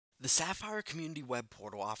The Sapphire Community Web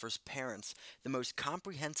Portal offers parents the most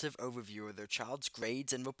comprehensive overview of their child's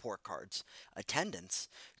grades and report cards, attendance,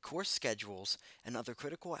 course schedules, and other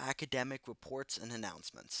critical academic reports and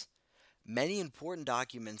announcements. Many important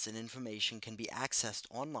documents and information can be accessed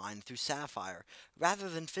online through Sapphire rather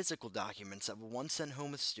than physical documents that were once sent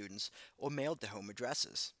home with students or mailed to home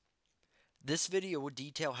addresses. This video will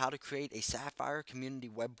detail how to create a Sapphire Community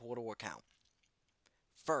Web Portal account.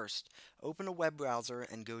 First, open a web browser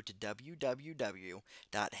and go to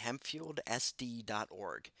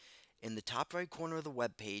www.hempfieldsd.org. In the top right corner of the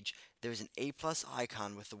web page, there is an A+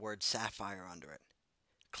 icon with the word Sapphire under it.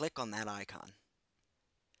 Click on that icon.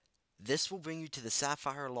 This will bring you to the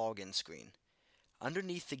Sapphire login screen.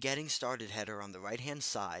 Underneath the Getting Started header on the right-hand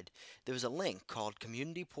side, there is a link called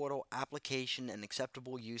Community Portal Application and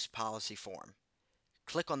Acceptable Use Policy Form.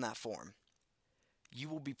 Click on that form. You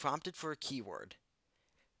will be prompted for a keyword.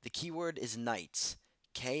 The keyword is Knights,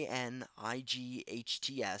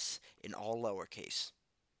 Knights, in all lowercase.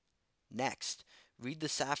 Next, read the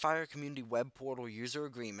Sapphire Community Web Portal user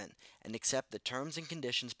agreement and accept the terms and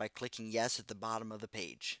conditions by clicking Yes at the bottom of the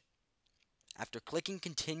page. After clicking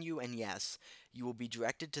Continue and Yes, you will be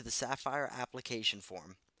directed to the Sapphire application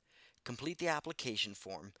form. Complete the application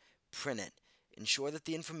form, print it, ensure that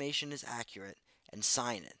the information is accurate, and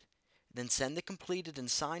sign it. Then send the completed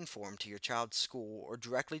and signed form to your child's school or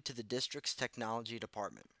directly to the district's technology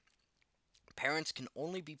department. Parents can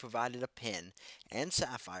only be provided a PIN and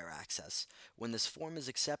Sapphire access when this form is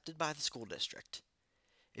accepted by the school district.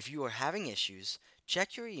 If you are having issues,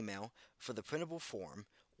 check your email for the printable form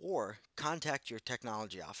or contact your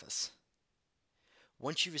technology office.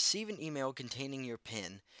 Once you receive an email containing your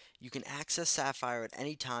PIN, you can access Sapphire at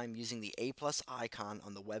any time using the A+ icon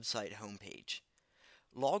on the website homepage.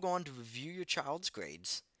 Log on to review your child's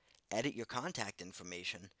grades, edit your contact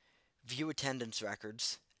information, view attendance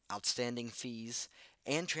records, outstanding fees,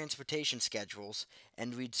 and transportation schedules,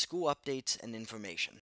 and read school updates and information.